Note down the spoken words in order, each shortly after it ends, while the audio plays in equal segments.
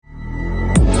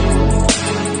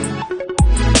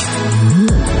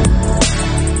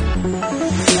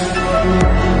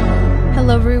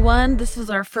everyone. This is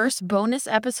our first bonus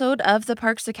episode of the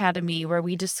Parks Academy, where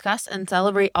we discuss and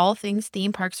celebrate all things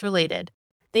theme parks related.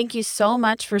 Thank you so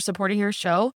much for supporting our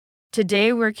show.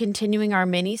 Today, we're continuing our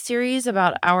mini-series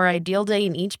about our ideal day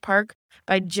in each park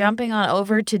by jumping on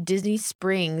over to Disney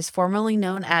Springs, formerly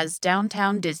known as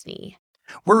Downtown Disney.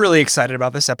 We're really excited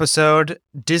about this episode.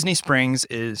 Disney Springs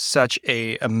is such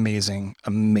a amazing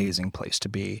place to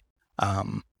be.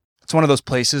 It's one of those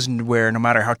places where no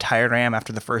matter how tired I am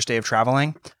after the first day of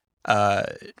traveling, no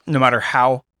matter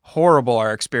how horrible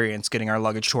our experience getting our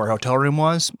luggage to our hotel room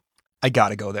was, I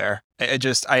gotta go there.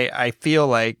 I feel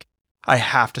like I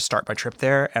have to start my trip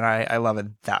there, and I love it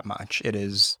that much. It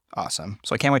is awesome.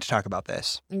 So I can't wait to talk about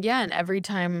this. Yeah, and every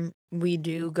time we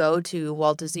do go to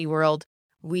Walt Disney World,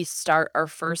 we start our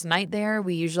first night there.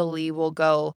 We usually will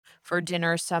go for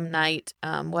dinner some night,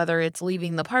 whether it's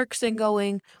leaving the parks and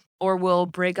going, or we'll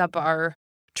break up our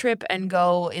trip and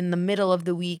go in the middle of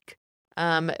the week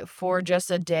for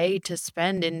just a day to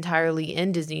spend entirely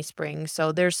in Disney Springs.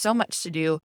 So there's so much to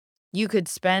do. You could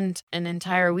spend an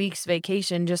entire week's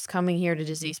vacation just coming here to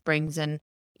Disney Springs and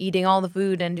eating all the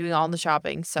food and doing all the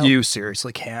shopping. So you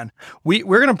seriously can. We're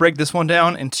going to break this one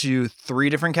down into 3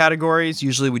 different categories.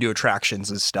 Usually we do attractions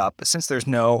and stuff, but since there's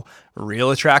no real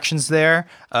attractions there,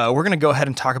 we're going to go ahead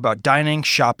and talk about dining,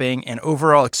 shopping, and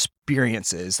overall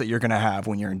experiences that you're going to have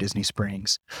when you're in Disney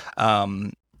Springs.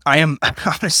 I am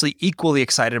honestly equally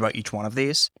excited about each one of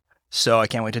these, so I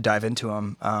can't wait to dive into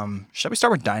them. Shall we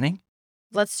start with dining?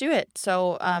 Let's do it.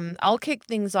 So I'll kick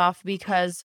things off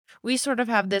because we sort of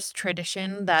have this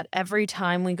tradition that every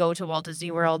time we go to Walt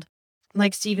Disney World,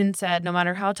 like Steven said, no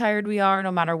matter how tired we are,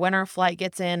 no matter when our flight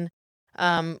gets in,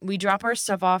 we drop our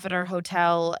stuff off at our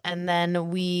hotel, and then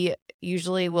we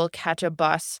usually will catch a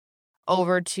bus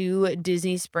over to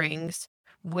Disney Springs,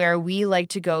 where we like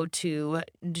to go to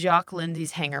Jock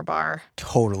Lindsey's Hangar Bar.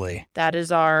 Totally. That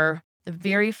is our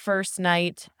very first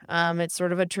night. It's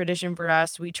sort of a tradition for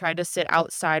us. We try to sit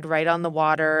outside right on the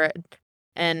water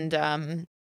and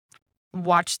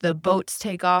watch the boats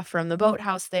take off from the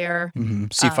boathouse there. Mm-hmm.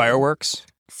 See fireworks.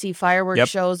 See fireworks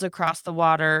shows across the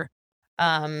water.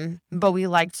 But we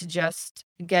like to just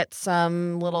get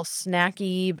some little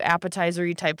snacky,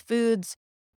 appetizer-y type foods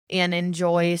and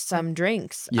enjoy some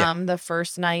drinks the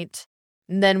first night.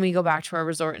 And then we go back to our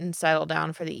resort and settle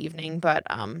down for the evening. But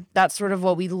that's sort of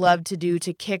what we love to do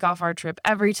to kick off our trip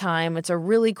every time. It's a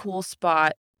really cool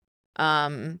spot.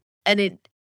 And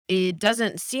it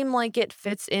doesn't seem like it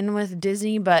fits in with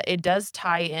Disney, but it does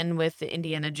tie in with the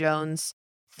Indiana Jones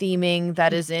theming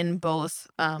that is in both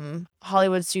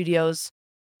Hollywood Studios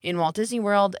in Walt Disney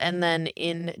World and then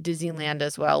in Disneyland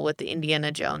as well with the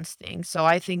Indiana Jones thing. So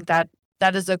I think that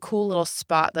is a cool little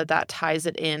spot that ties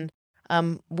it in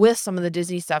with some of the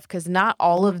Disney stuff, because not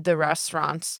all of the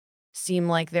restaurants seem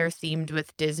like they're themed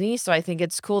with Disney. So I think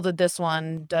it's cool that this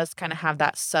one does kind of have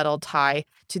that subtle tie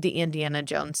to the Indiana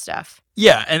Jones stuff.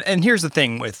 Yeah, and here's the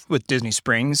thing with Disney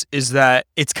Springs is that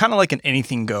it's kind of like an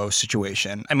anything goes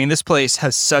situation. I mean, this place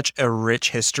has such a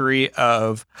rich history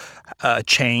of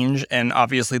change, and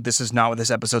obviously this is not what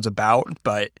this episode's about,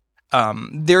 but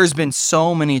there's been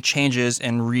so many changes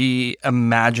and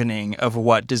reimagining of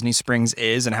what Disney Springs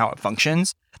is and how it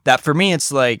functions that for me it's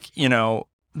like,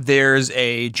 there's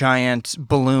a giant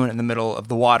balloon in the middle of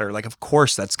the water. Like, of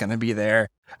course that's going to be there.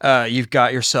 You've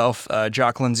got yourself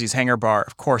Jock Lindsey's Hangar Bar.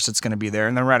 Of course it's going to be there.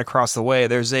 And then right across the way,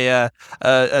 there's a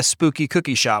spooky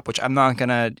cookie shop, which I'm not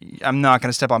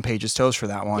gonna step on Paige's toes for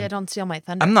that one. Yeah, don't steal my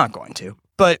thunder. I'm not going to.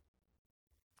 But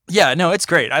yeah, no, it's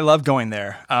great. I love going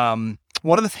there.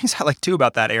 One of the things I like too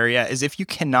about that area is if you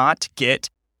cannot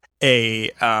get a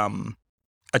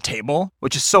table,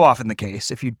 which is so often the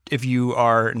case, if you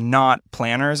are not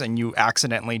planners and you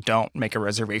accidentally don't make a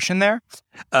reservation there,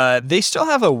 they still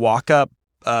have a walk-up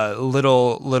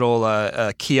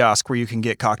little kiosk where you can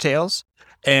get cocktails.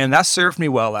 And that served me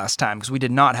well last time because we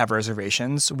did not have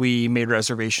reservations. We made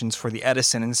reservations for the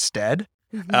Edison instead.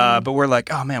 Mm-hmm. But we're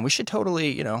like, oh man, we should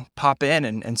totally, pop in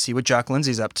and see what Jock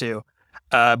Lindsey's up to.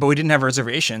 But we didn't have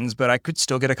reservations, but I could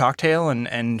still get a cocktail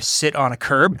and sit on a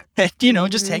curb and,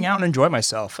 just hang out and enjoy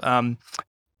myself. The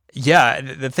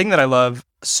thing that I love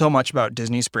so much about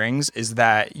Disney Springs is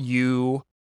that for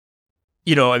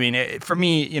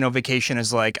me, vacation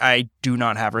is like, I do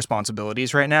not have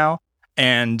responsibilities right now.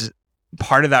 And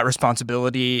part of that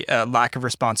responsibility, lack of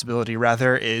responsibility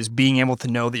rather, is being able to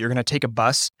know that you're going to take a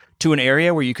bus to an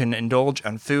area where you can indulge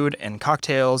on food and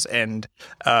cocktails and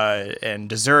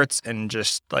desserts and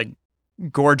just like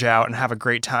gorge out and have a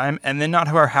great time, and then not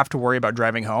have to worry about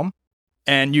driving home.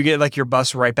 And you get like your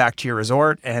bus right back to your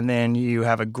resort, and then you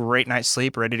have a great night's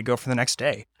sleep ready to go for the next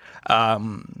day.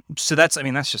 So that's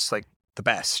just like the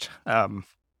best.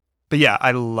 But yeah,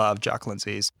 I love Jock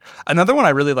Lindsay's. Another one I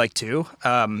really like too.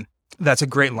 That's a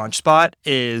great lunch spot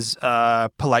is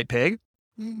Polite Pig.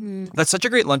 Mm-hmm. That's such a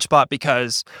great lunch spot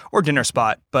or dinner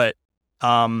spot, but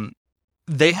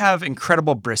they have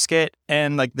incredible brisket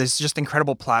and like there's just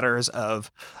incredible platters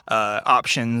of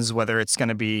options, whether it's going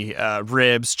to be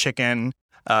ribs, chicken,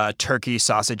 turkey,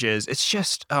 sausages. It's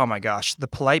just, oh my gosh, the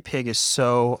Polite Pig is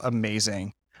so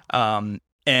amazing.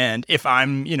 And if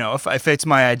I'm, if it's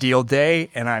my ideal day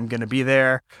and I'm going to be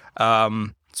there,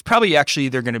 it's probably actually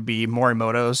either going to be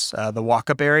Morimoto's, the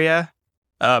walk-up area.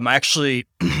 I actually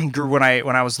grew when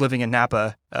I was living in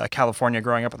Napa, California,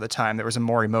 growing up at the time. There was a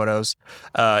Morimoto's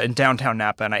in downtown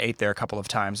Napa, and I ate there a couple of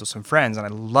times with some friends, and I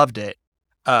loved it.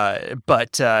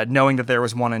 But knowing that there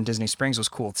was one in Disney Springs was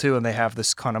cool too, and they have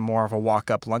this kind of more of a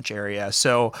walk-up lunch area.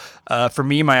 So for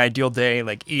me, my ideal day,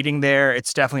 like eating there,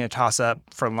 it's definitely a toss-up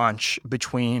for lunch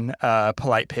between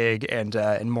Polite Pig and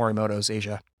Morimoto's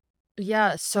Asia.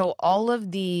 Yeah, so all of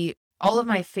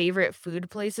my favorite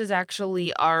food places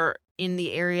actually are in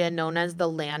the area known as the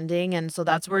Landing, and so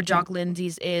that's where Jock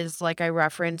Lindsay's is, like I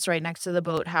referenced, right next to the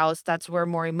boathouse. That's where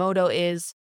Morimoto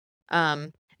is.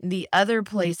 The other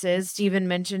places, Steven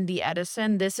mentioned the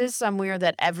Edison. This is somewhere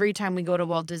that every time we go to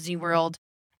Walt Disney World,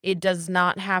 it does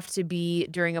not have to be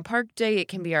during a park day. It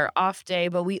can be our off day,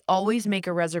 but we always make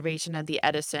a reservation at the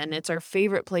Edison. It's our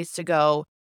favorite place to go.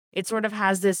 It sort of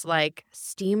has this like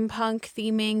steampunk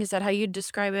theming. Is that how you'd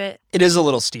describe it? It is a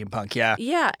little steampunk, yeah.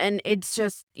 Yeah, and it's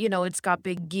just, it's got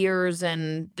big gears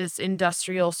and this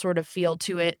industrial sort of feel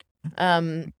to it.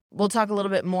 We'll talk a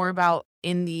little bit more about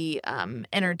in the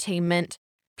entertainment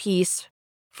piece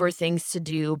for things to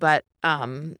do, but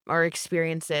or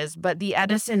experiences. But the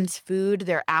Edison's food,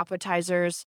 their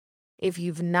appetizers, if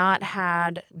you've not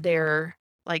had their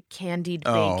like candied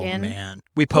bacon. Oh man.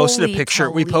 We posted Holy a picture.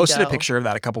 We posted a Toledo. picture of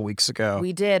that a couple weeks ago.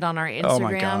 We did on our Instagram. Oh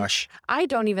my gosh. I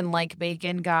don't even like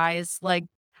bacon, guys. Like,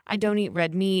 I don't eat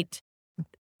red meat.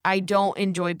 I don't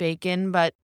enjoy bacon,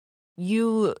 but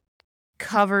you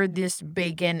covered this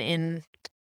bacon in,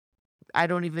 I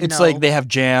don't even know. It's like they have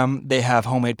jam, they have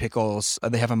homemade pickles,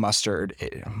 they have a mustard.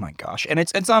 Oh my gosh. And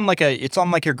it's on like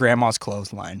your grandma's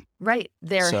clothesline. Right.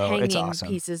 They're So it's hanging awesome.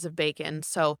 pieces of bacon.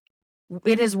 So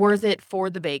it is worth it for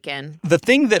the bacon. The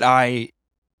thing that I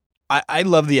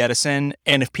love the Edison,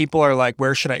 and if people are like,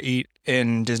 where should I eat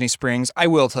in Disney Springs? I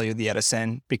will tell you the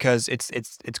Edison because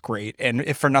it's great. And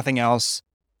if for nothing else,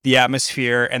 the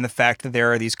atmosphere and the fact that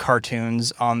there are these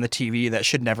cartoons on the TV that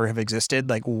should never have existed.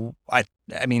 Like,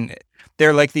 I mean,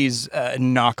 they're like these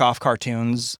knockoff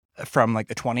cartoons from like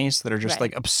the 20s that are just Right.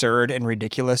 like absurd and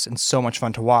ridiculous and so much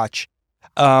fun to watch.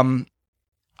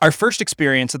 Our first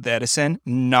experience at the Edison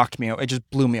knocked me out. It just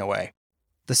blew me away.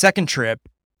 The second trip,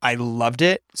 I loved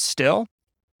it still,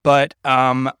 but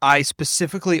I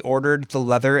specifically ordered the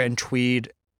leather and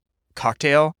tweed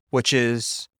cocktail, which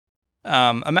is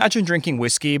imagine drinking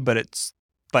whiskey, but it's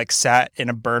like sat in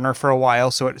a burner for a while,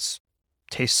 so it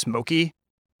tastes smoky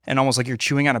and almost like you're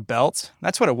chewing on a belt.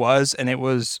 That's what it was, and it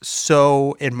was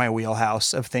so in my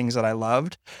wheelhouse of things that I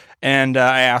loved. And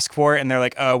I asked for it, and they're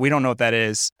like, "Oh, we don't know what that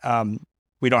is.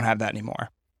 We don't have that anymore."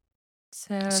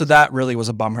 So that really was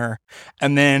a bummer.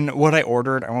 And then what I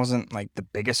ordered, I wasn't like the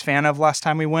biggest fan of last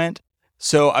time we went.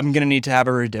 So I'm going to need to have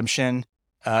a redemption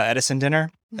Edison dinner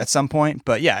at some point.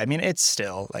 But yeah, I mean, it's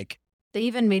still like. They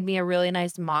even made me a really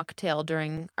nice mocktail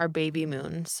during our baby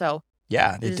moon. So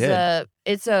Yeah, they did.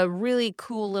 It's a really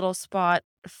cool little spot,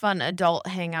 fun adult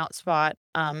hangout spot.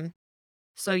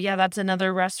 So yeah, that's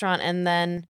another restaurant. And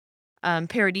then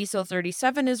Paradiso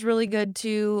 37 is really good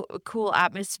too. A cool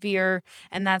atmosphere.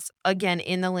 And that's again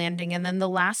in the Landing. And then the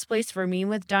last place for me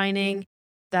with dining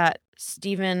that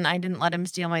Steven, I didn't let him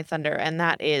steal my thunder, and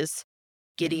that is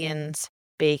Gideon's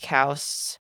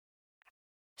Bakehouse.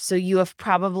 So you have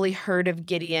probably heard of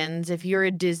Gideon's. If you're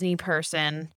a Disney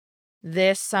person,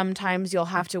 sometimes you'll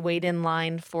have to wait in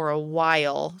line for a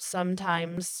while.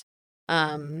 Sometimes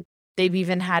they've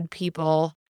even had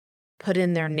people put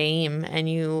in their name and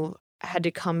you had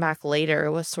to come back later.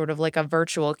 It was sort of like a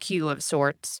virtual queue of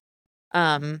sorts.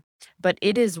 But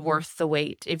it is worth the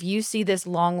wait. If you see this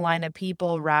long line of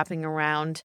people wrapping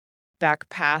around back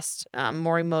past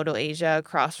Morimoto Asia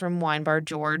across from Wine Bar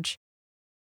George,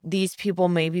 these people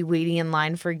may be waiting in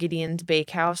line for Gideon's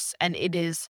Bakehouse, and it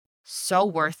is so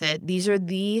worth it. These are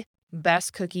the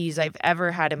best cookies I've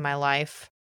ever had in my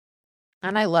life.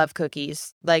 And I love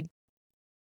cookies. Like,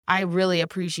 I really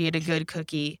appreciate a good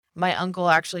cookie. My uncle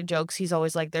actually jokes, he's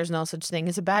always like, there's no such thing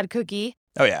as a bad cookie.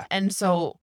 Oh, yeah. And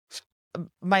so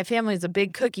my family is a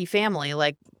big cookie family.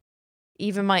 Like,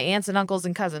 even my aunts and uncles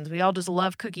and cousins, we all just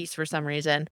love cookies for some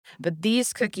reason. But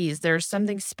these cookies, there's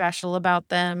something special about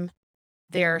them.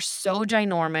 They're so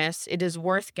ginormous. It is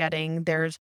worth getting.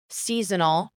 There's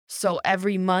seasonal. So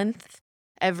every month,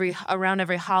 around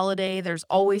every holiday, there's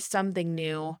always something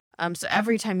new. So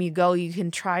every time you go, you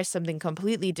can try something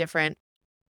completely different.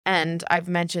 And I've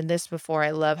mentioned this before.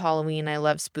 I love Halloween. I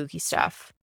love spooky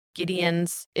stuff.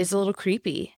 Gideon's is a little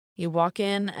creepy. You walk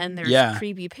in and there's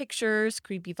creepy pictures,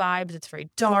 creepy vibes. It's very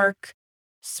dark,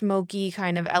 smoky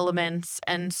kind of elements.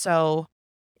 And so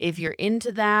if you're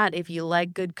into that, if you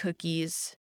like good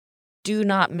cookies, do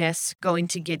not miss going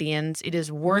to Gideon's. It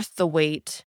is worth the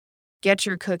wait. Get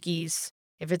your cookies.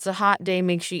 If it's a hot day,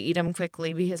 make sure you eat them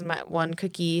quickly because my one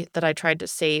cookie that I tried to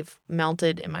save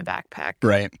melted in my backpack.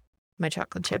 Right. My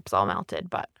chocolate chips all melted,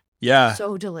 but yeah,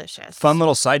 so delicious. Fun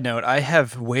little side note. I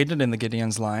have waited in the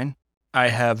Gideon's line. I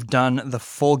have done the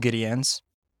full Gideon's,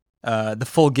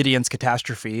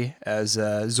 catastrophe, as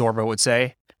Zorba would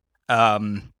say.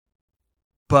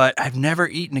 But I've never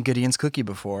eaten a Gideon's cookie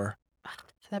before.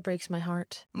 That breaks my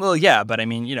heart. Well, yeah, but I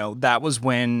mean, that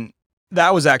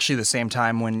was actually the same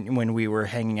time when we were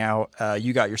hanging out.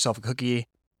 You got yourself a cookie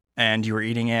and you were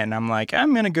eating it, and I'm like,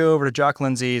 I'm going to go over to Jock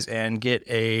Lindsay's and get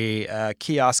a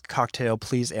kiosk cocktail,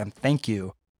 please, and thank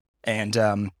you. And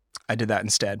I did that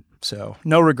instead. So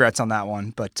no regrets on that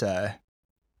one. But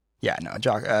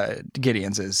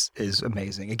Gideon's is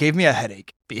amazing. It gave me a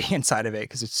headache being inside of it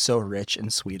because it's so rich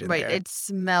and sweet in there. Right. It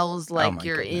smells like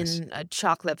you're in a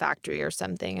chocolate factory or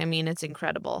something. I mean, it's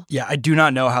incredible. Yeah, I do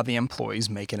not know how the employees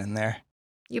make it in there.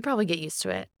 You probably get used to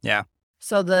it. Yeah.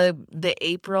 So the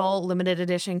April limited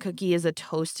edition cookie is a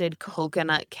toasted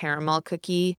coconut caramel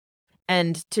cookie.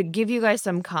 And to give you guys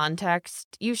some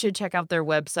context, you should check out their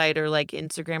website or like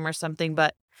Instagram or something.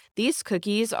 But these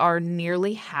cookies are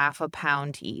nearly half a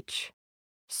pound each.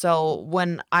 So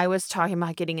when I was talking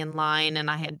about getting in line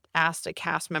and I had asked a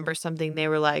cast member something, they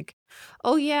were like,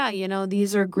 oh, yeah,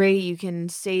 these are great. You can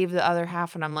save the other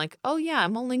half. And I'm like, oh, yeah,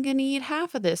 I'm only going to eat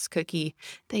half of this cookie.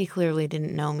 They clearly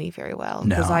didn't know me very well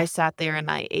because I sat there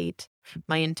and I ate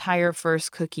my entire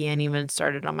first cookie and even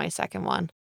started on my second one.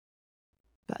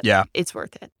 But yeah, it's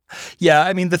worth it. Yeah.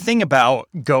 I mean, the thing about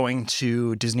going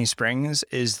to Disney Springs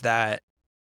is that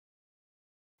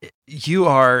you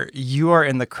are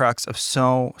in the crux of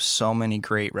so many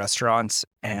great restaurants,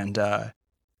 and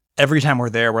every time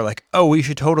we're there, we're like, oh, we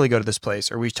should totally go to this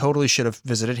place, or we totally should have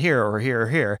visited here or here or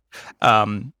here.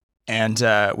 And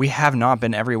we have not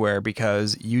been everywhere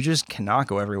because you just cannot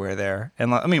go everywhere there.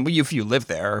 And I mean, if you live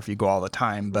there, or if you go all the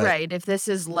time, but right. If this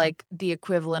is like the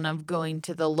equivalent of going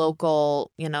to the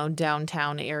local,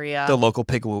 downtown area, the local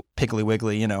Piggly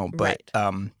Wiggly, but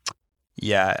right.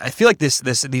 Yeah, I feel like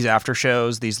these after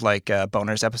shows, these like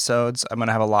bonus episodes, I'm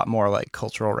gonna have a lot more like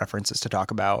cultural references to talk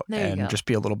about and just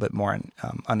be a little bit more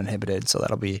uninhibited. So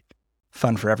that'll be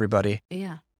fun for everybody.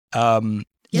 Yeah.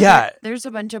 Yeah. There's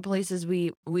a bunch of places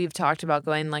we've talked about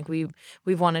going. Like we've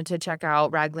wanted to check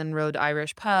out Raglan Road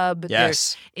Irish Pub.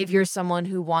 Yes. If you're someone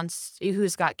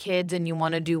who's got kids and you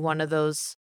want to do one of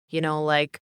those,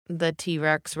 like the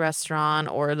T-Rex restaurant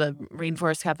or the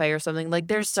Rainforest Cafe or something, like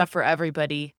there's stuff for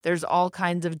everybody. There's all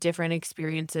kinds of different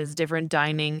experiences, different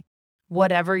dining,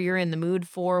 whatever you're in the mood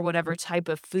for, whatever type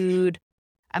of food.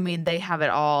 I mean, they have it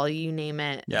all. You name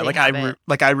it. Yeah,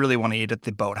 I really want to eat at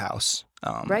the Boathouse.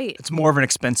 Right. It's more of an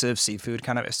expensive seafood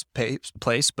kind of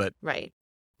place, but right.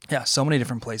 Yeah, so many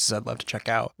different places I'd love to check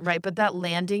out. Right, but that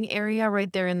landing area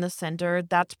right there in the center,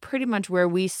 that's pretty much where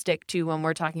we stick to when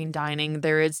we're talking dining.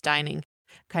 There is dining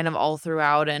kind of all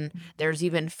throughout, and there's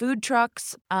even food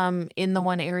trucks in the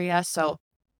one area. So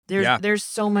there's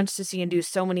so much to see and do,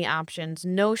 so many options,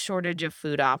 no shortage of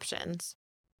food options.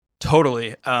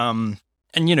 Totally. And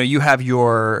you have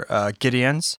your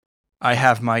Gideon's. I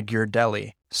have my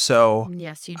Ghirardelli. So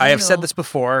yes, you do. I have said this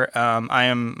before.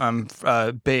 I'm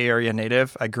a Bay Area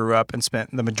native. I grew up and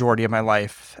spent the majority of my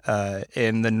life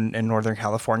in Northern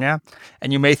California.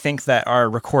 And you may think that our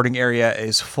recording area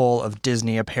is full of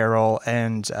Disney apparel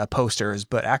and posters,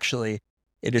 but actually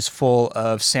it is full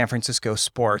of San Francisco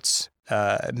sports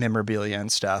memorabilia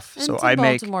and stuff. And so some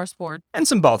Baltimore sport. And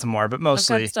some Baltimore, but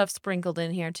mostly I've got stuff sprinkled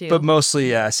in here too. But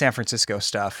mostly San Francisco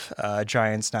stuff,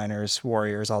 Giants, Niners,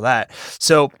 Warriors, all that.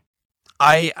 So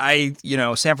I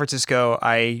San Francisco,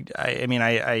 I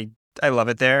love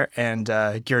it there, and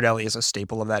Ghirardelli is a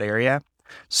staple of that area.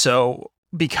 So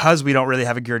because we don't really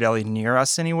have a Ghirardelli near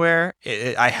us anywhere,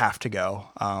 I have to go.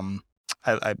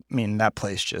 I mean, that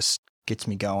place just gets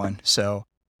me going. So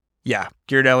yeah,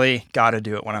 Ghirardelli, gotta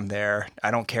do it when I'm there.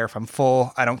 I don't care if I'm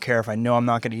full. I don't care if I know I'm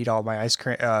not going to eat all my ice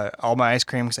cream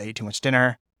because I ate too much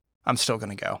dinner. I'm still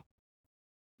going to go.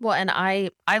 Well, and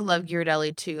I love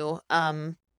Ghirardelli too.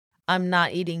 I'm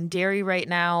not eating dairy right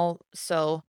now,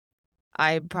 so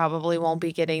I probably won't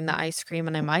be getting the ice cream,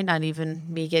 and I might not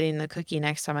even be getting the cookie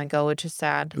next time I go, which is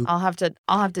sad. Oop. I'll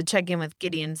have to check in with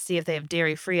Gideon to see if they have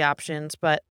dairy-free options,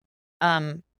 but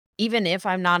um even if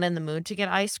I'm not in the mood to get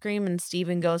ice cream and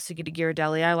Steven goes to get a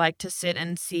Ghirardelli, I like to sit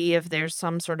and see if there's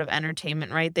some sort of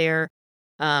entertainment right there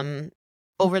um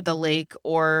over the lake,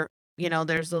 or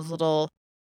there's those little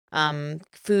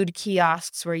food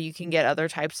kiosks where you can get other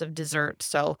types of dessert.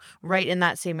 So right in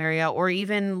that same area, or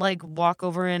even like walk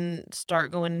over and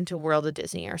start going into World of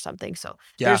Disney or something. So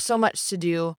Yeah. there's so much to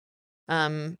do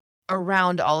um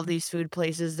around all of these food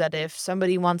places that if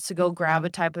somebody wants to go grab a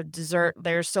type of dessert,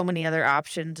 there's so many other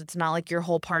options. It's not like your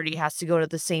whole party has to go to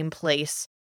the same place.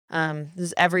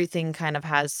 This everything kind of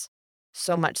has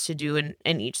so much to do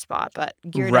in each spot. But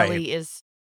Right. Ghirardelli is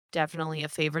definitely a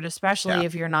favorite, especially Yeah.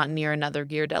 if you're not near another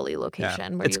Ghirardelli Yeah.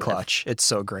 location where It's you live. clutch. It's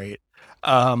so great.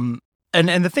 Um,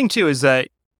 and the thing too is that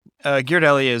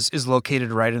Ghirardelli is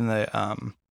located right in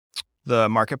the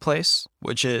marketplace,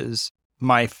 which is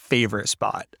my favorite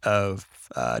spot of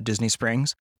Disney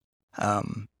Springs.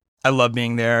 I love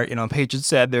being there. Paige had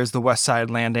said there's the West Side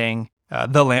Landing,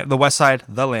 the West Side,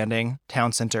 the Landing,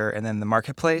 Town Center, and then the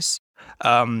marketplace.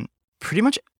 Pretty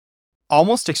much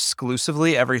almost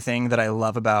exclusively everything that I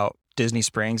love about Disney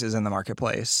Springs is in the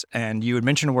marketplace. And you had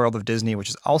mentioned World of Disney, which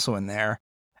is also in there.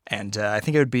 And I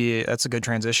think that's a good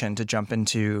transition to jump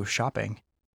into shopping.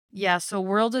 Yeah, so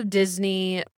World of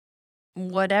Disney,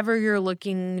 whatever you're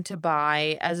looking to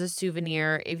buy as a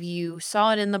souvenir, if you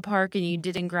saw it in the park and you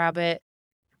didn't grab it,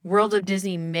 World of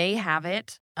Disney may have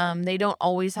it. They don't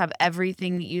always have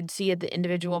everything that you'd see at the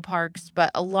individual parks, but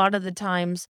a lot of the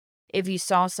times, if you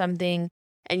saw something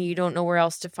and you don't know where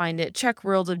else to find it, check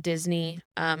World of Disney,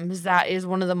 'cause that is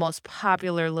one of the most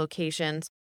popular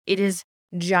locations. It is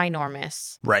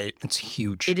ginormous. Right. It's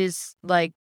huge. It is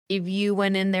like if you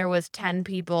went in there with 10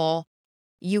 people,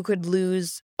 you could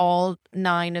lose all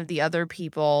 9 of the other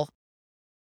people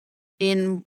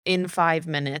in 5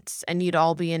 minutes, and you'd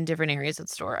all be in different areas of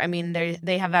the store. I mean,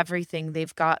 they have everything.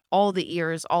 They've got all the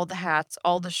ears, all the hats,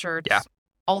 all the Yeah. shirts,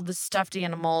 all the stuffed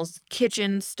animals,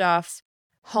 kitchen stuff,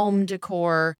 home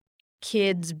decor,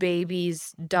 kids,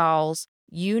 babies, dolls,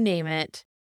 you name it.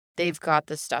 They've got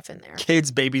the stuff in there.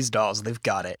 Kids, babies, dolls, they've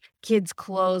got it. Kids'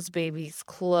 clothes, babies'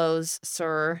 clothes,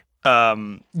 sir.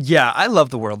 Yeah, I love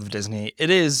the World of Disney.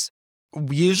 It is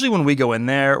usually when we go in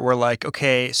there, we're like,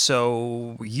 okay,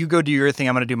 so you go do your thing,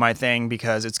 I'm going to do my thing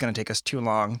because it's going to take us too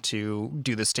long to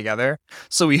do this together.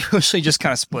 So we usually just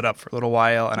kind of split up for a little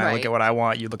while, and I look Right. at what I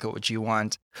want, you look at what you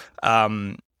want.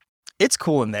 It's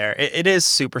cool in there. It is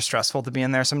super stressful to be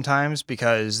in there sometimes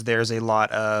because there's a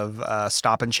lot of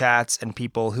stop and chats and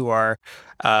people who are,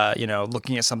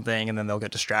 looking at something and then they'll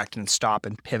get distracted and stop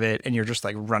and pivot, and you're just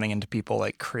like running into people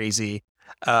like crazy.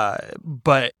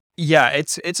 But yeah,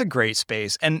 it's a great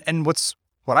space. And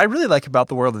what I really like about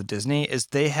the World of Disney is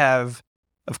they have,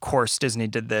 of course, Disney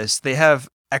did this. They have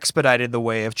expedited the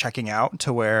way of checking out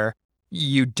to where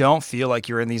you don't feel like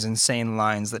you're in these insane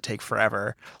lines that take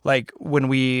forever. Like when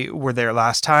we were there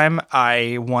last time,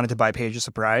 I wanted to buy Paige a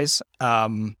surprise.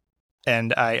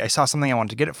 And I saw something, I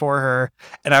wanted to get it for her.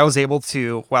 And I was able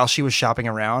to, while she was shopping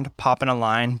around, pop in a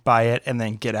line, buy it, and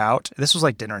then get out. This was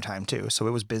like dinner time too, so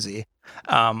it was busy,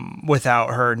 without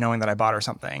her knowing that I bought her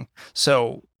something.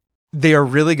 So they are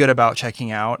really good about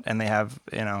checking out, and they have,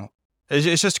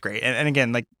 it's just great. And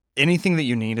again, like anything that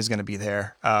you need is going to be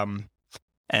there. Yeah,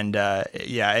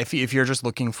 if you're just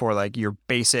looking for like your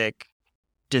basic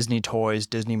Disney toys,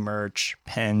 Disney merch,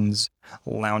 pens,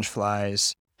 lounge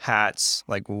flies, hats,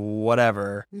 like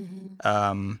whatever,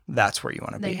 that's where you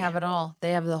want to be. They have it all.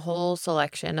 They have the whole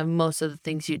selection of most of the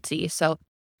things you'd see. So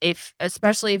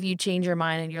especially if you change your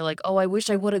mind and you're like, oh, I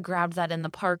wish I would have grabbed that in the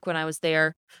park when I was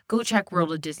there, go check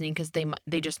World of Disney because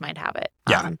they just might have it.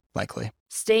 Yeah, likely.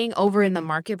 Staying over in the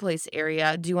marketplace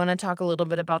area, do you want to talk a little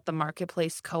bit about the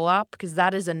marketplace co-op? Because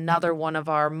that is another one of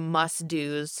our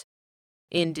must-dos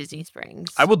in Disney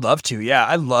Springs. I would love to. Yeah,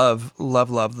 I love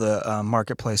the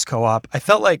marketplace co-op. I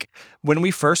felt like when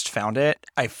we first found it,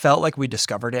 I felt like we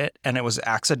discovered it, and it was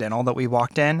accidental that we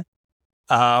walked in.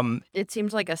 It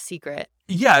seems like a secret.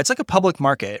 Yeah, it's like a public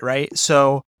market, right?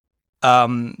 So,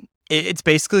 it's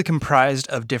basically comprised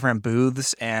of different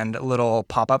booths and little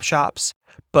pop-up shops,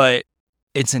 but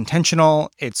it's intentional,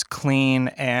 it's clean,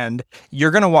 and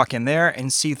you're going to walk in there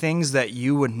and see things that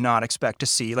you would not expect to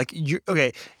see. Like,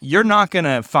 you're not going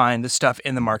to find the stuff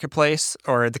in the marketplace,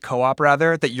 or the co-op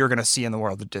rather, that you're going to see in the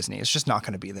World of Disney. It's just not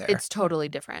going to be there. It's totally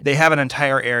different. They have an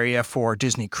entire area for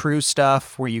Disney cruise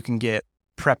stuff where you can get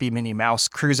preppy Minnie Mouse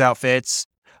cruise outfits.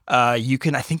 I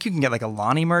think you can get like a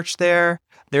Lonnie merch there.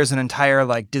 There's an entire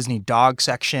like Disney dog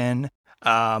section.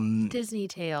 Disney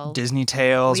Tales. Disney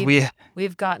Tales.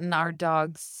 We've gotten our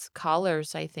dog's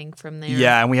collars, I think, from there.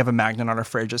 Yeah, and we have a magnet on our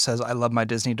fridge that says "I love my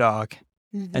Disney dog."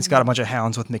 And it's got a bunch of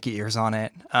hounds with Mickey ears on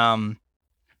it.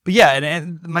 But yeah,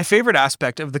 and my favorite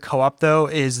aspect of the co-op though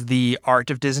is the art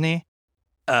of Disney,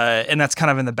 and that's kind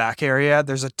of in the back area.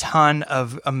 There's a ton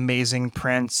of amazing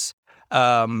prints,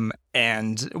 and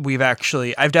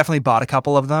I've definitely bought a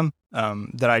couple of them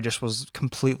that I just was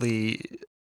completely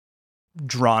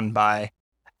drawn by.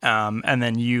 And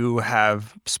then you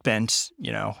have spent,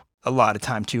 a lot of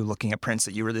time too looking at prints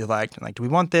that you really liked and like, do we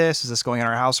want this? Is this going in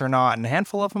our house or not? And a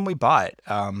handful of them we bought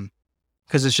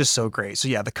because it's just so great. So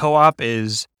yeah, the co-op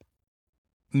is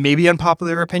maybe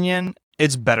unpopular opinion.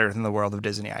 It's better than the World of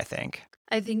Disney, I think.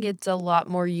 I think it's a lot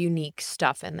more unique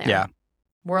stuff in there. Yeah.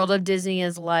 World of Disney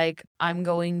is like, I'm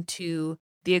going to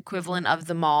the equivalent of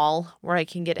the mall where I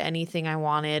can get anything I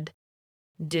wanted.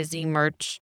 Disney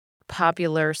merch,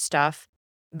 popular stuff.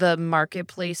 The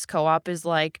marketplace co-op is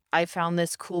like, I found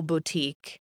this cool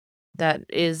boutique that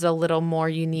is a little more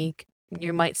unique.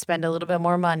 You might spend a little bit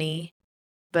more money,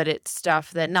 but it's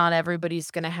stuff that not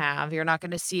everybody's going to have. You're not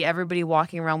going to see everybody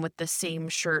walking around with the same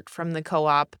shirt from the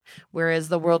co-op. Whereas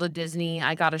the World of Disney,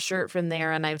 I got a shirt from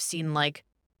there and I've seen like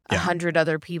 100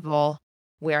 other people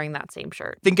wearing that same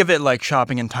shirt. Think of it like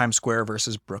shopping in Times Square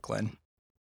versus Brooklyn.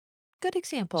 Good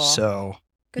example. So,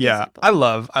 Good example. I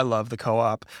love the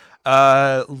co-op.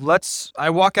 I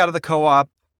walk out of the co-op,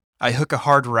 I hook a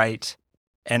hard right,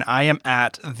 and I am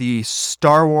at the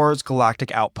Star Wars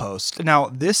Galactic Outpost. Now,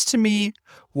 this to me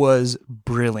was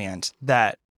brilliant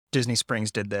that Disney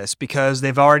Springs did this because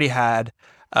they've already had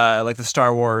like the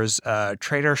Star Wars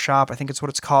Trader Shop, I think it's what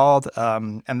it's called,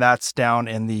 and that's down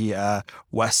in the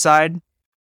west side,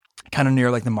 kind of near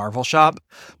like the Marvel shop.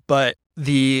 But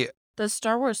the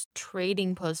Star Wars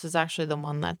Trading Post is actually the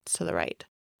one that's to the right.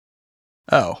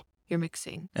 Oh. You're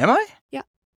mixing. Am I? Yeah.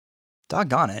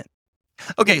 Doggone it.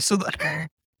 Okay, so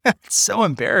it's so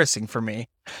embarrassing for me.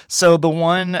 So the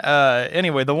one,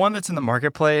 the one that's in the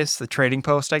marketplace, the Trading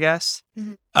Post, I guess,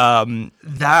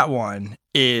 that one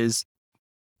is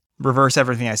reverse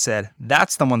everything I said.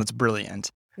 That's the one that's brilliant.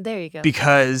 There you go.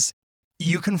 Because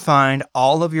you can find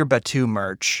all of your Batuu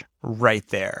merch right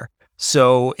there.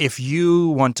 So if you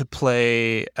want to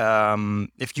play,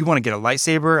 if you want to get a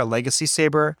lightsaber, a legacy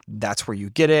saber, that's where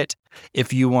you get it.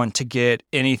 If you want to get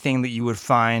anything that you would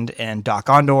find in Doc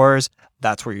Ondor's,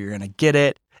 that's where you're going to get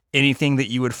it. Anything that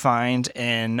you would find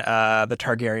in the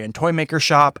Targaryen toy maker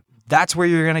shop, that's where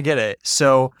you're going to get it.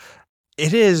 So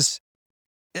it is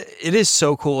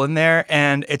so cool in there,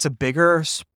 and it's a bigger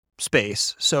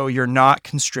space. So you're not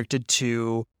constricted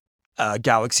to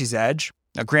Galaxy's Edge.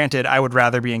 Now, granted, I would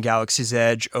rather be in Galaxy's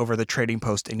Edge over the Trading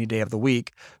Post any day of the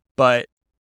week, but,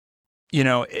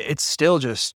 it's still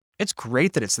it's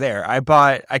great that it's there. I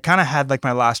kind of had like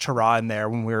my last hurrah in there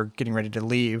when we were getting ready to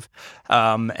leave,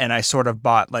 and I sort of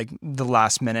bought like the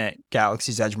last minute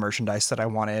Galaxy's Edge merchandise that I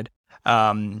wanted,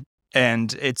 and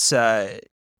it's, if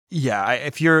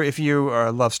you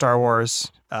love Star Wars,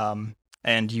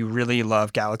 and you really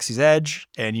love Galaxy's Edge,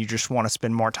 and you just want to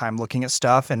spend more time looking at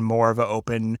stuff and more of an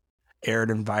open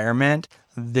aired environment,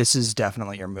 this is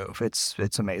definitely your move.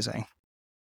 It's amazing.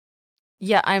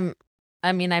 Yeah,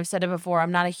 I've said it before,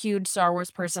 I'm not a huge Star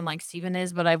Wars person like Steven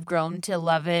is, but I've grown to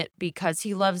love it because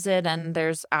he loves it, and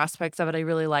there's aspects of it I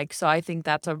really like. So I think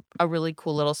that's a really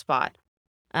cool little spot.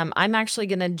 I'm actually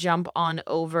going to jump on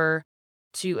over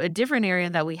to a different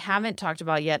area that we haven't talked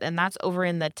about yet, and that's over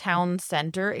in the town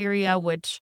center area,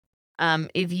 which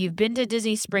if you've been to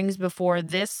Disney Springs before,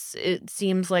 it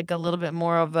seems like a little bit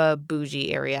more of a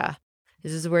bougie area.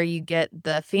 This is where you get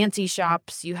the fancy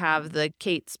shops. You have the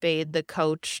Kate Spade, the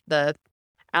Coach, the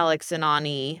Alex and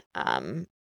Ani,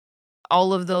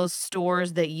 all of those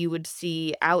stores that you would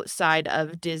see outside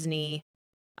of Disney,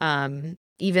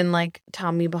 even like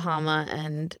Tommy Bahama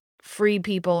and Free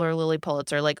People or Lily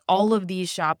Pulitzer, like all of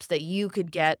these shops that you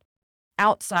could get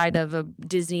outside of a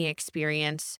Disney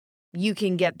experience. You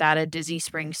can get that at Disney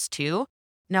Springs too.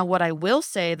 Now, what I will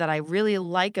say that I really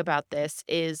like about this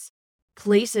is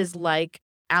places like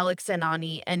Alex and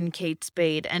Ani and Kate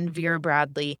Spade and Vera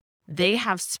Bradley, they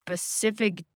have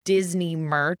specific Disney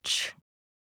merch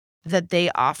that they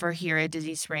offer here at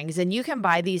Disney Springs. And you can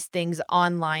buy these things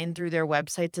online through their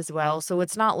websites as well. So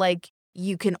it's not like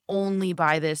you can only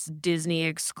buy this Disney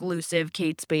exclusive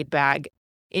Kate Spade bag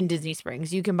in Disney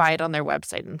Springs. You can buy it on their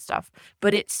website and stuff.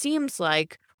 But it seems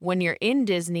like when you're in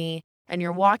Disney and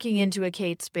you're walking into a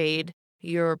Kate Spade,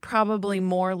 you're probably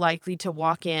more likely to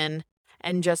walk in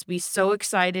and just be so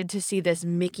excited to see this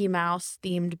Mickey Mouse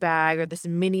themed bag or this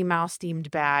Minnie Mouse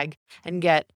themed bag and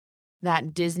get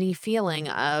that Disney feeling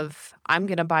of I'm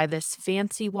going to buy this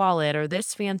fancy wallet or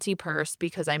this fancy purse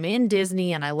because I'm in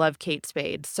Disney and I love Kate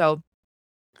Spade. So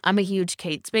I'm a huge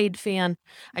Kate Spade fan.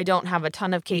 I don't have a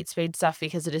ton of Kate Spade stuff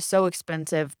because it is so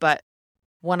expensive, but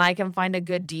when I can find a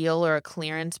good deal or a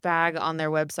clearance bag on their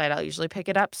website, I'll usually pick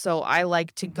it up. So I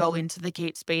like to go into the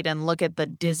Kate Spade and look at the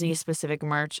Disney specific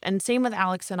merch. And same with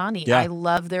Alex and Ani. Yeah. I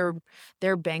love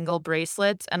their bangle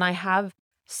bracelets, and I have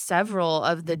several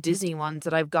of the Disney ones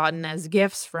that I've gotten as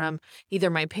gifts from either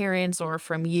my parents or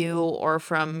from you or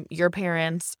from your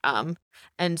parents.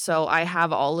 And so I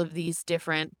have all of these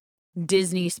different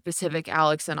Disney specific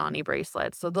Alex and Ani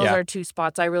bracelets. So those Yeah. are two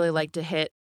spots I really like to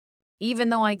hit. Even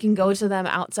though I can go to them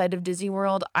outside of Disney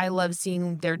World, I love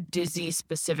seeing their Disney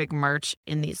specific merch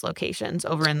in these locations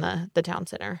over in the town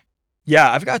center.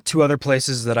 Yeah, I've got two other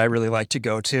places that I really like to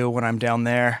go to when I'm down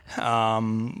there.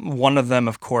 One of them,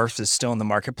 of course, is still in the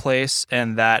marketplace,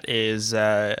 and that is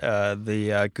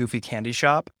the Goofy Candy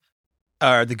Shop,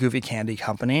 or the Goofy Candy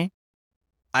Company.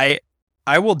 I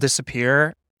will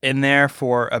disappear in there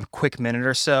for a quick minute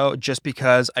or so just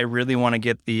because I really want to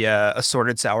get the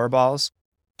assorted sour balls.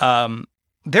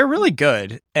 They're really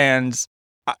good, and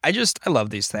I love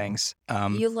these things.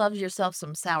 You love yourself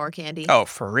some sour candy. Oh,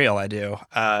 for real, I do.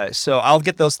 So I'll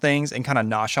get those things and kind of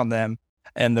nosh on them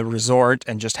in the resort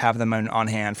and just have them on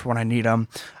hand for when I need them.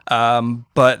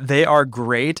 But they are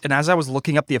great. And as I was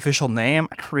looking up the official name,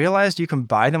 I realized you can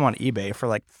buy them on eBay for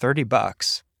like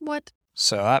 $30. What?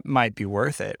 So that might be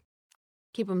worth it.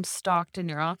 Keep them stocked in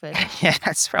your office. Yeah,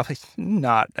 that's probably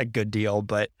not a good deal,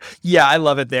 but yeah, I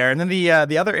love it there. And then the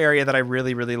other area that I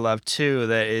really, really love too,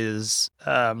 that is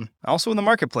also in the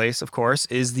marketplace, of course,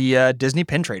 is the Disney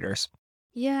Pin Traders.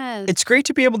 Yes. It's great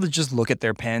to be able to just look at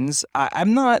their pins.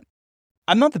 I'm not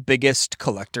the biggest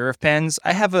collector of pens.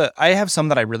 I have some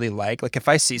that I really like. Like if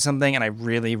I see something and I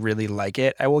really, really like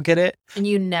it, I will get it. And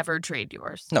you never trade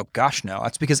yours. No, gosh, no.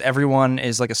 That's because everyone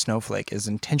is like a snowflake, is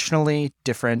intentionally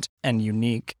different and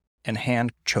unique and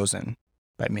hand chosen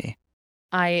by me.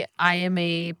 I am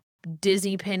a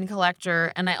Disney pin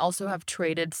collector, and I also have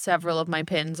traded several of my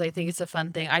pins. I think it's a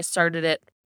fun thing. I started it.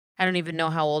 I don't even know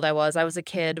how old I was. I was a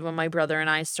kid when my brother and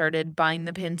I started buying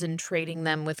the pins and trading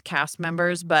them with cast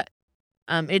members, but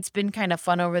it's been kind of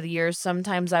fun over the years.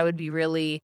 Sometimes I would be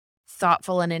really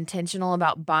thoughtful and intentional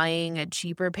about buying a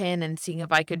cheaper pin and seeing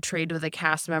if I could trade with a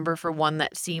cast member for one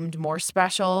that seemed more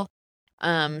special.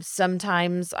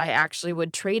 Sometimes I actually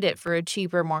would trade it for a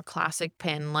cheaper, more classic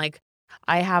pin. Like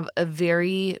I have a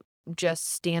very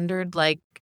just standard, like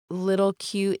little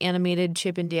cute animated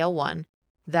Chip and Dale one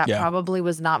that probably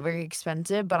was not very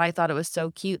expensive, but I thought it was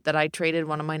so cute that I traded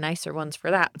one of my nicer ones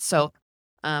for that. So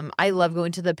I love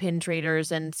going to the pin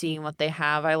traders and seeing what they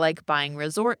have. I like buying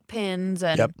resort pins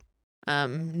and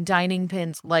dining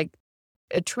pins, like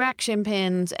attraction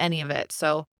pins, any of it.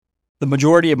 So the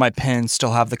majority of my pins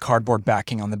still have the cardboard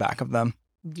backing on the back of them.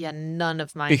 Yeah, none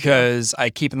of mine because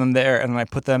I keep them there and I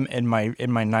put them in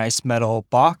my nice metal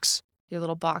box. Your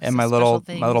little box and my little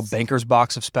banker's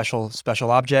box of special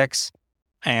objects,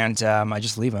 and I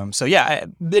just leave them. So yeah.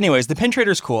 Anyways, the pin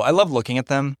trader's cool. I love looking at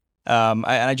them.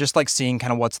 I just like seeing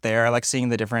kind of what's there. I like seeing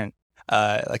the different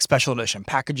like special edition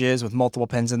packages with multiple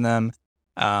pins in them.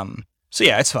 So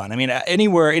yeah, it's fun. I mean,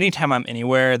 anytime I'm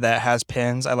anywhere that has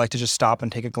pins, I like to just stop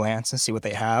and take a glance and see what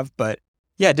they have. But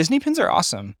yeah, Disney pins are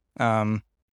awesome.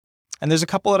 And there's a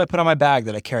couple that I put on my bag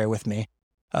that I carry with me.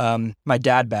 My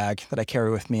dad bag that I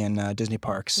carry with me in Disney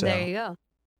parks. So there you go.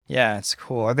 Yeah, it's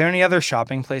cool. Are there any other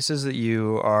shopping places that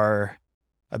you are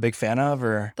a big fan of,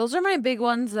 or? Those are my big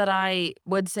ones that I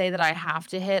would say that I have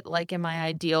to hit, like in my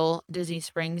ideal Disney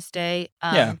Springs stay.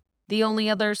 The only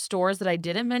other stores that I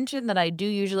didn't mention that I do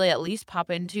usually at least pop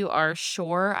into are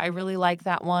Shore. I really like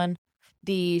that one.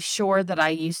 The Shore that I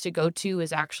used to go to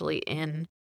is actually in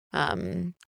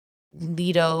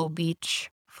Lido Beach,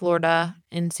 Florida,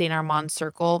 in St. Armand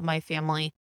Circle. My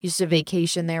family used to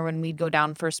vacation there when we'd go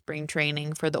down for spring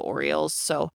training for the Orioles.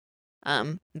 So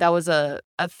that was a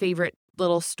favorite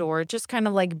little store, just kind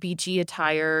of like beachy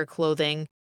attire, clothing.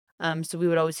 So we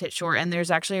would always hit Shore. And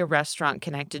there's actually a restaurant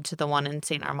connected to the one in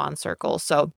St. Armand Circle.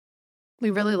 So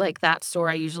we really like that store.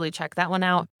 I usually check that one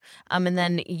out. And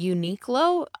then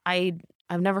Uniqlo, I've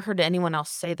never heard anyone else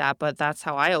say that, but that's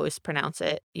how I always pronounce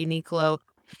it. Uniqlo.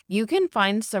 You can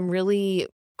find some really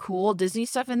cool Disney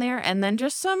stuff in there, and then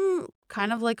just some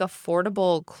kind of like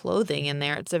affordable clothing in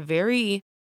there. It's a very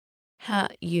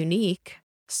unique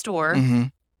store. Mm-hmm.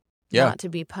 Yeah. Not to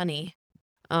be punny.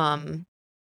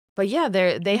 But yeah,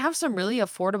 they have some really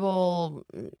affordable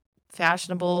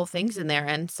fashionable things in there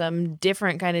and some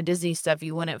different kind of Disney stuff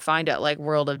you wouldn't find at like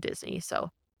World of Disney.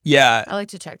 So Yeah. I like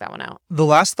to check that one out. The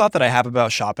last thought that I have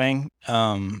about shopping,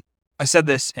 I said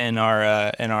this in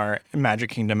our Magic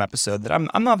Kingdom episode that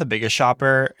I'm not the biggest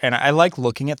shopper, and I like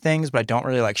looking at things, but I don't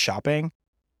really like shopping,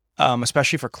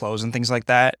 especially for clothes and things like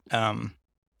that.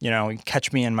 You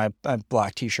catch me in my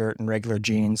black t-shirt and regular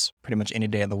jeans pretty much any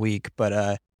day of the week.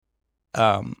 But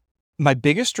my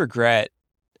biggest regret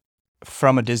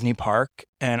from a Disney park,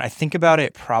 and I think about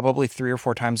it probably 3 or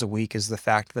 4 times a week, is the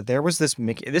fact that there was this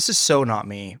Mickey. This is so not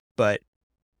me, but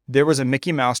there was a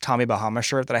Mickey Mouse Tommy Bahama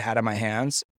shirt that I had in my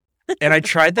hands, and I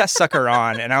tried that sucker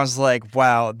on, and I was like,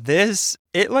 wow,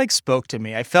 it like spoke to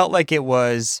me. I just felt like it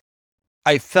was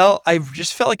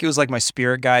like my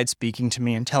spirit guide speaking to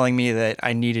me and telling me that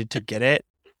I needed to get it.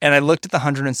 And I looked at the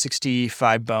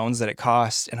 165 bones that it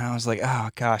cost, and I was like, oh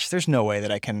gosh, there's no way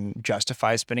that I can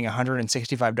justify spending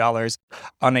 $165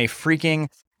 on a freaking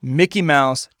Mickey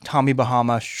Mouse Tommy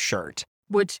Bahama shirt.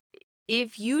 Which,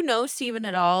 if you know Steven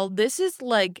at all, this is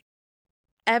like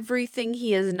everything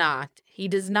he is not. He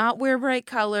does not wear bright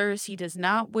colors. He does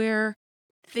not wear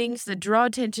things that draw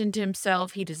attention to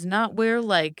himself. He does not wear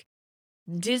like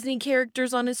Disney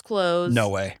characters on his clothes. No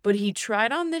way. But he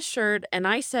tried on this shirt, and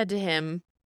I said to him,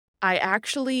 I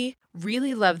actually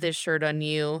really love this shirt on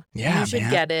you. Yeah, you should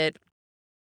man. get it.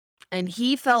 And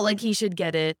he felt like he should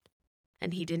get it,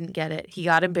 and he didn't get it. He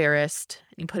got embarrassed,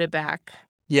 and he put it back.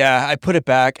 Yeah, I put it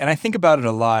back, and I think about it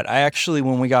a lot. I actually,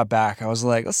 when we got back, I was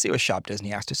like, let's see what Shop Disney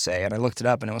has to say. And I looked it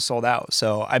up, and it was sold out.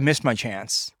 So I missed my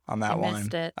chance on that one.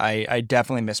 Missed it. I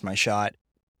definitely missed my shot.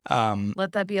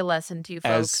 Let that be a lesson to you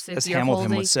folks. As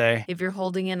Hamilton would say. If you're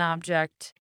holding an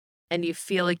object and you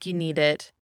feel like you need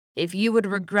it, if you would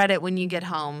regret it when you get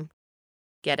home,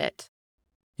 get it.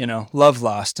 Love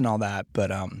lost and all that.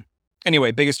 But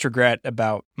anyway, biggest regret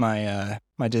about my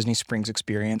my Disney Springs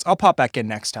experience. I'll pop back in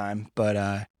next time, but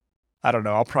I don't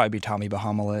know. I'll probably be Tommy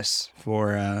Bahama-less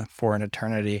for an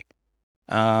eternity.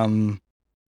 So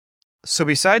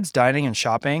besides dining and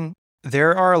shopping,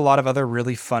 there are a lot of other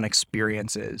really fun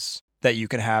experiences that you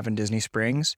can have in Disney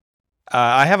Springs.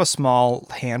 I have a small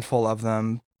handful of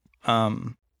them,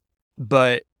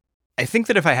 but I think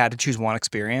that if I had to choose one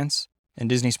experience in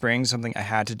Disney Springs, something I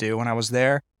had to do when I was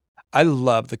there, I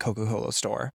love the Coca-Cola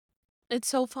store. It's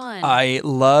so fun. I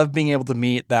love being able to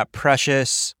meet that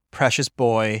precious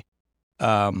boy,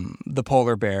 the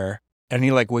polar bear, and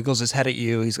he like wiggles his head at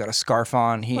you. He's got a scarf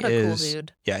on. He what a is cool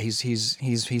dude. Yeah,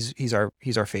 he's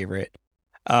our favorite.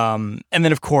 And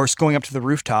then of course going up to the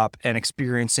rooftop and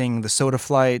experiencing the soda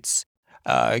flights,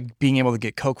 being able to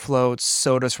get Coke floats,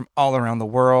 sodas from all around the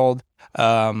world.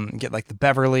 Get like the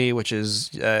Beverly, which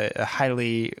is a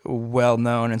highly well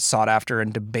known and sought after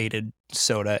and debated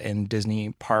soda in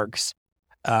Disney parks.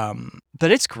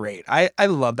 But it's great. I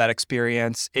love that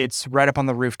experience. It's right up on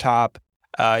the rooftop.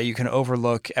 You can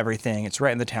overlook everything. It's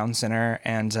right in the town center.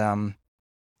 And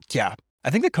yeah, I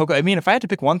think if I had to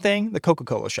pick one thing, the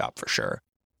Coca-Cola shop for sure.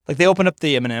 Like they opened up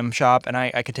the M&M shop and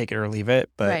I could take it or leave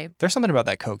it, but There's something about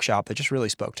that Coke shop that just really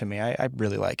spoke to me. I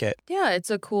really like it. Yeah, it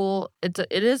is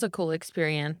a cool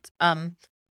experience.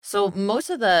 So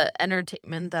most of the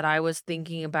entertainment that I was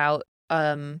thinking about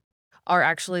are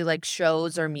actually like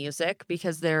shows or music,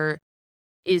 because there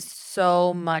is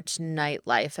so much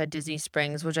nightlife at Disney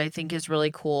Springs, which I think is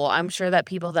really cool. I'm sure that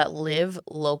people that live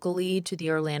locally to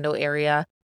the Orlando area,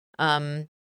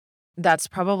 that's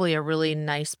probably a really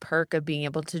nice perk of being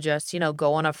able to just,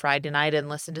 go on a Friday night and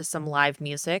listen to some live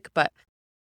music. But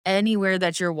anywhere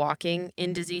that you're walking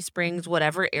in Disney Springs,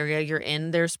 whatever area you're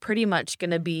in, there's pretty much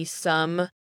going to be some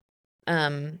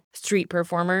street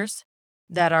performers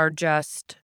that are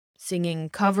just singing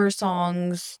cover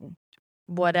songs,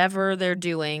 whatever they're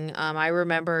doing. I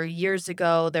remember years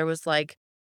ago, there was like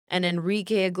an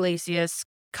Enrique Iglesias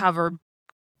cover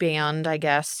band, I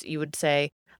guess you would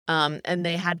say. And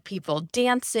they had people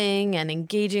dancing and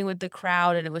engaging with the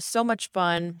crowd, and it was so much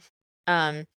fun.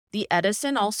 The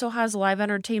Edison also has live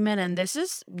entertainment, and this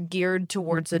is geared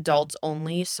towards adults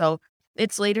only. So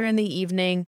it's later in the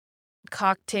evening,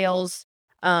 cocktails.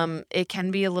 It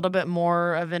can be a little bit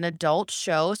more of an adult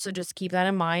show, so just keep that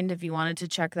in mind if you wanted to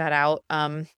check that out.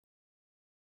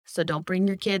 So don't bring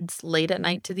your kids late at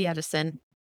night to the Edison.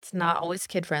 It's not always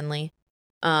kid friendly.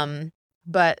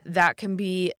 But that can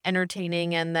be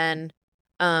entertaining. And then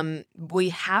we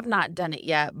have not done it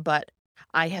yet, but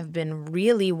I have been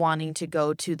really wanting to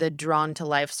go to the Drawn to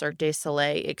Life Cirque du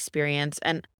Soleil experience.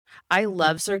 And I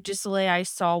love Cirque du Soleil. I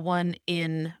saw one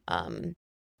in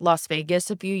Las Vegas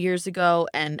a few years ago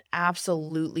and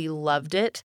absolutely loved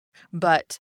it.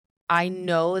 But I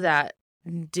know that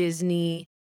Disney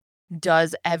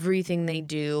does everything they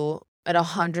do at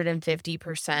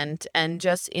 150%. And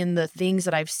just in the things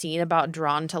that I've seen about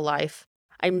Drawn to Life,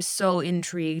 I'm so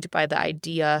intrigued by the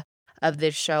idea of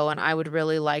this show, and I would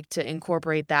really like to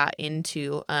incorporate that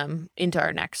into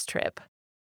our next trip.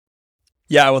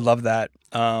 Yeah, I would love that.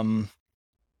 I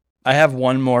have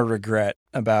one more regret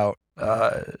about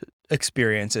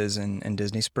experiences in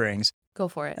Disney Springs. Go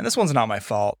for it. And this one's not my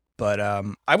fault, but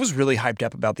I was really hyped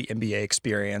up about the NBA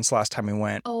experience last time we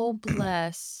went. Oh,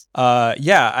 bless.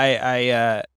 Yeah,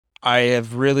 I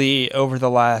have really, over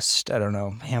the last, I don't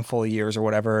know, handful of years or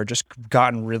whatever, just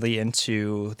gotten really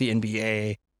into the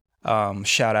NBA.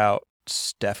 Shout out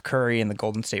Steph Curry and the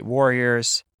Golden State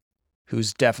Warriors,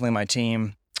 who's definitely my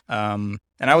team. And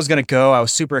I was going to go. I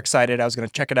was super excited. I was going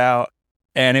to check it out.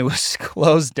 And it was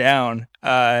closed down.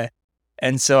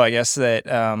 And so I guess that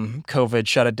COVID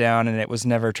shut it down and it was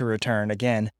never to return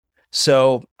again.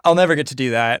 So I'll never get to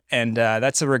do that. And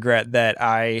that's a regret that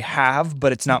I have,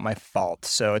 but it's not my fault.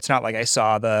 So it's not like I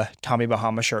saw the Tommy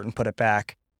Bahama shirt and put it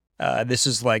back. This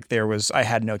is like I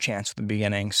had no chance from the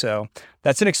beginning. So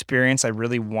that's an experience I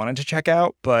really wanted to check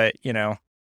out, but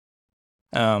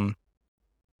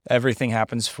everything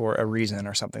happens for a reason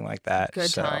or something like that.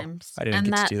 Good so times. I didn't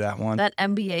get to do that one. That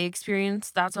NBA experience,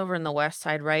 that's over in the West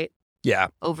Side, right? Yeah.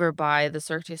 Over by the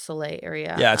Cirque du Soleil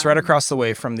area. Yeah, it's right across the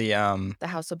way from the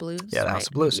House of Blues. Yeah, the right? House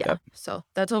of Blues. Yeah. Yep. So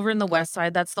that's over in the West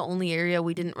Side. That's the only area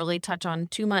we didn't really touch on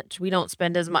too much. We don't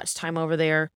spend as much time over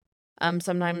there.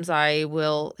 Sometimes I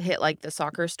will hit like the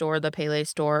soccer store, the Pele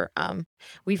store.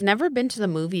 We've never been to the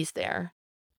movies there.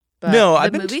 But No,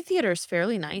 the movie theater is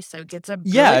fairly nice. So it's a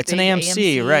it's an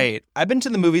AMC, right? I've been to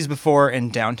the movies before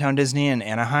in downtown Disney in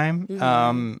Anaheim.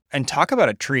 Mhm. And talk about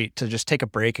a treat to just take a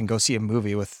break and go see a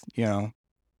movie with, in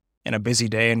a busy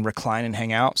day and recline and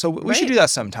hang out. So we should Right. do that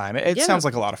sometime. It Yeah. sounds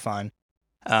like a lot of fun.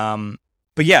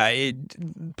 But yeah,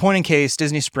 point in case,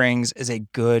 Disney Springs is a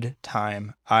good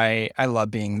time. I love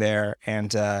being there,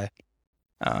 and there's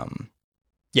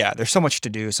so much to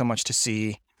do, so much to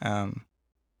see.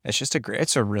 It's just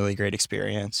it's a really great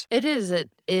experience. It is.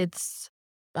 It's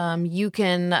you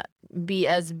can be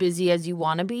as busy as you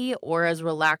want to be or as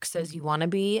relaxed as you want to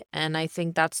be. And I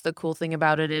think that's the cool thing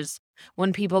about it is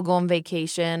when people go on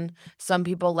vacation, some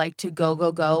people like to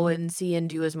go and see and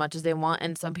do as much as they want.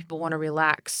 And some people want to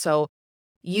relax. So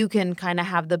you can kind of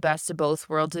have the best of both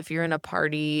worlds if you're in a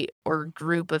party or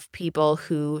group of people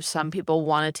who some people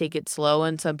want to take it slow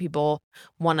and some people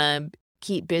want to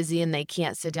keep busy and they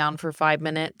can't sit down for 5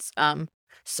 minutes.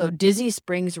 So Disney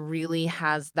Springs really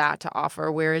has that to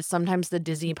offer, whereas sometimes the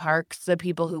Disney parks, the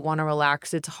people who want to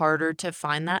relax, it's harder to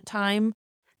find that time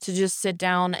to just sit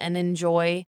down and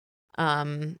enjoy.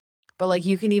 But like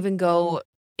you can even go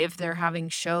if they're having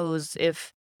shows,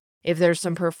 if there's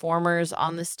some performers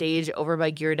on the stage over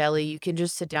by Ghirardelli, you can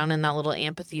just sit down in that little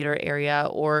amphitheater area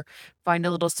or find a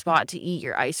little spot to eat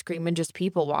your ice cream and just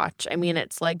people watch. I mean,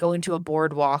 it's like going to a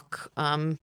boardwalk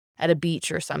at a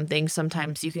beach or something.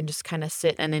 Sometimes you can just kind of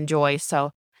sit and enjoy.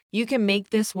 So you can make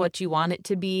this what you want it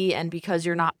to be. And because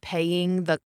you're not paying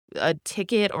a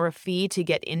ticket or a fee to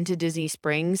get into Disney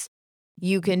Springs,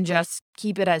 you can just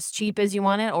keep it as cheap as you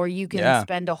want it, or you can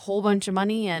spend a whole bunch of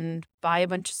money and buy a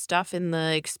bunch of stuff in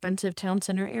the expensive town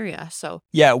center area. So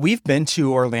yeah, we've been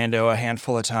to Orlando a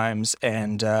handful of times,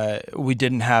 and we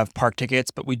didn't have park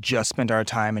tickets, but we just spent our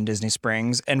time in Disney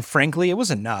Springs, and frankly, it was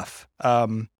enough.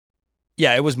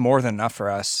 It was more than enough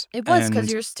for us. It was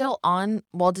because you're still on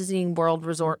Walt Disney World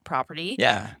Resort property.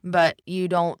 Yeah, but you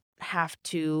don't have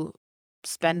to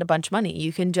spend a bunch of money.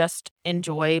 You can just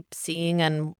enjoy seeing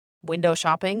and window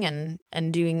shopping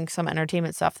and doing some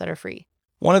entertainment stuff that are free.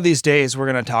 One of these days,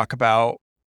 we're going to talk about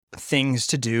things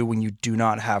to do when you do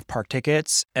not have park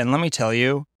tickets. And let me tell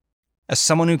you, as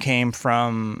someone who came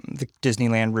from the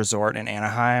Disneyland Resort in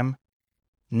Anaheim,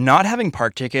 not having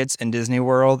park tickets in Disney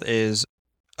World is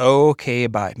okay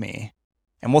by me.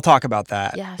 And we'll talk about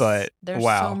that. Yes, but there's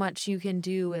wow. so much you can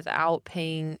do without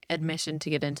paying admission to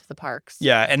get into the parks.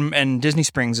 Yeah, and Disney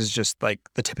Springs is just like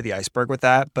the tip of the iceberg with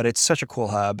that, but it's such a cool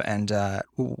hub, and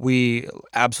we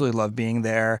absolutely love being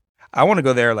there. I want to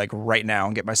go there like right now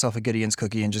and get myself a Gideon's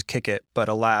cookie and just kick it, but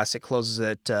alas, it closes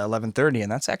at 11:30,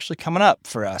 and that's actually coming up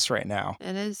for us right now.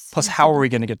 It is. Plus, how are we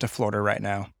going to get to Florida right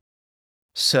now?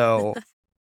 So,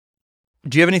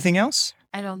 do you have anything else?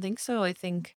 I don't think so. I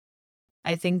think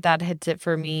that hits it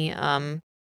for me. Our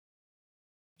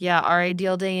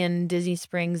ideal day in Disney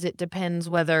Springs, it depends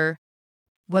whether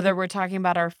we're talking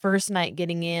about our first night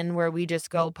getting in, where we just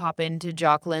go pop into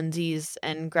Jock Lindsay's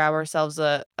and grab ourselves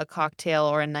a cocktail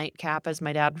or a nightcap, as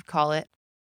my dad would call it,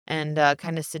 and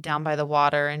kind of sit down by the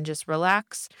water and just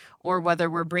relax, or whether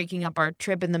we're breaking up our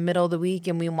trip in the middle of the week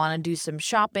and we want to do some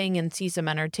shopping and see some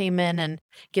entertainment and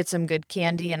get some good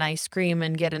candy and ice cream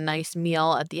and get a nice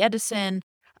meal at the Edison,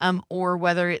 or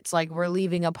whether it's like we're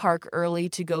leaving a park early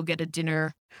to go get a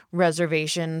dinner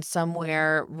reservation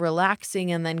somewhere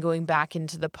relaxing and then going back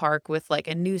into the park with like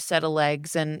a new set of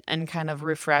legs and kind of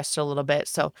refreshed a little bit.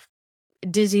 So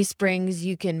Disney Springs,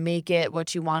 you can make it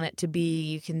what you want it to be.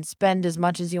 You can spend as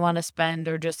much as you want to spend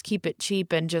or just keep it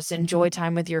cheap and just enjoy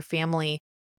time with your family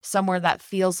somewhere that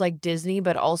feels like Disney,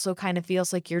 but also kind of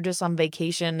feels like you're just on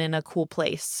vacation in a cool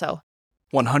place. So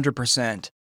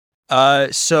 100%.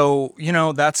 So,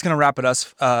 that's going to wrap it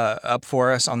up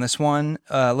for us on this one.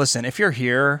 Listen, if you're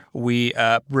here, we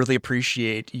really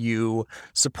appreciate you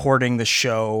supporting the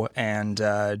show and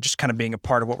just kind of being a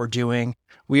part of what we're doing.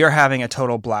 We are having a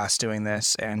total blast doing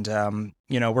this. And,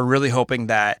 we're really hoping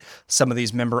that some of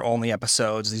these member-only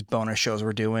episodes, these bonus shows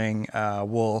we're doing,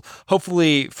 will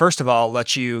hopefully, first of all,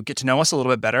 let you get to know us a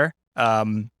little bit better.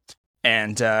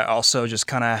 And also just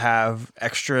kind of have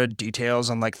extra details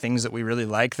on like things that we really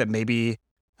like that maybe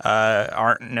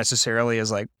aren't necessarily as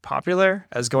like popular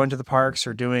as going to the parks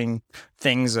or doing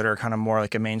things that are kind of more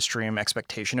like a mainstream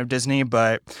expectation of Disney.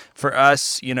 But for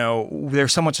us,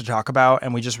 there's so much to talk about,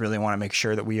 and we just really want to make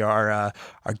sure that we are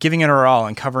giving it our all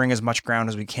and covering as much ground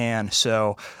as we can.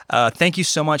 So thank you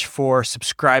so much for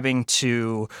subscribing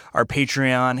to our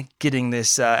Patreon, getting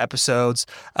this episodes.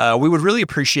 We would really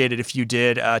appreciate it if you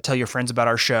did tell your friends about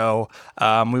our show.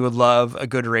 We would love a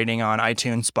good rating on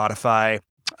iTunes, Spotify,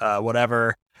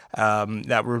 whatever.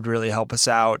 That would really help us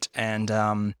out.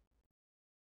 And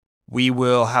we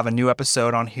will have a new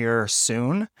episode on here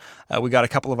soon. We got a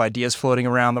couple of ideas floating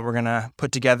around that we're going to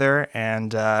put together.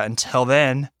 And until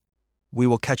then, we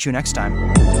will catch you next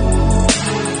time.